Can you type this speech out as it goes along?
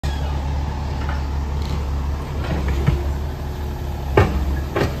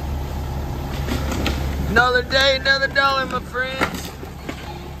Another day, another dollar, my friends.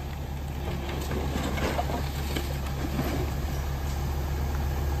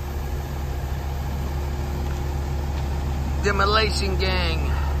 Demolition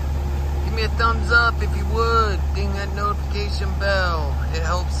gang. Give me a thumbs up if you would. Ding that notification bell. It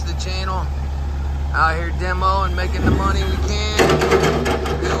helps the channel. Out here demo and making the money we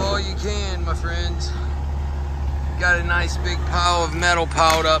can. Do all you can, my friends. Got a nice big pile of metal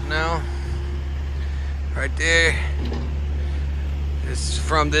piled up now. Right there. This is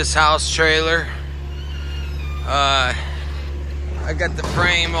from this house trailer. I got the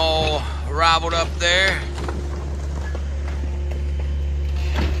frame all raveled up there.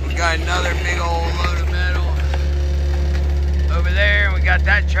 We got another big old load of metal over there, and we got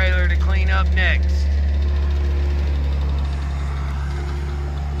that trailer to clean up next.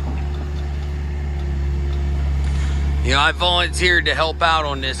 You know, I volunteered to help out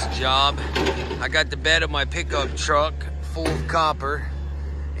on this job. I got the bed of my pickup truck full of copper,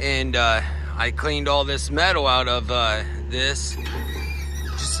 and I cleaned all this metal out of this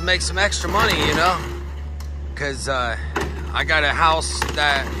just to make some extra money, you know, because I got a house,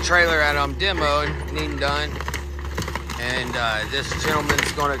 that trailer that I'm demoing, needing done, and this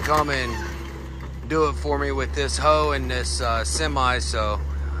gentleman's gonna come and do it for me with this hoe and this semi. So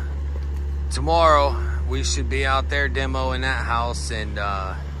tomorrow we should be out there demoing that house and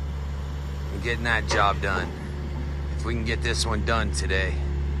getting that job done. If we can get this one done today,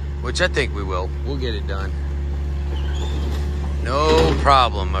 which I think we will. We'll get it done. No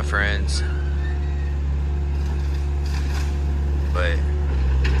problem, my friends. But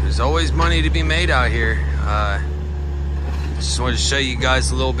there's always money to be made out here. Just wanted to show you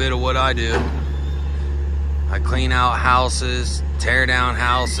guys a little bit of what I do. I clean out houses, tear down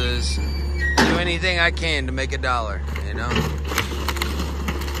houses, do anything I can to make a dollar, you know?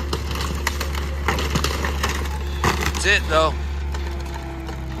 That's it, though.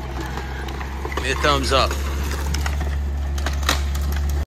 Give me a thumbs up.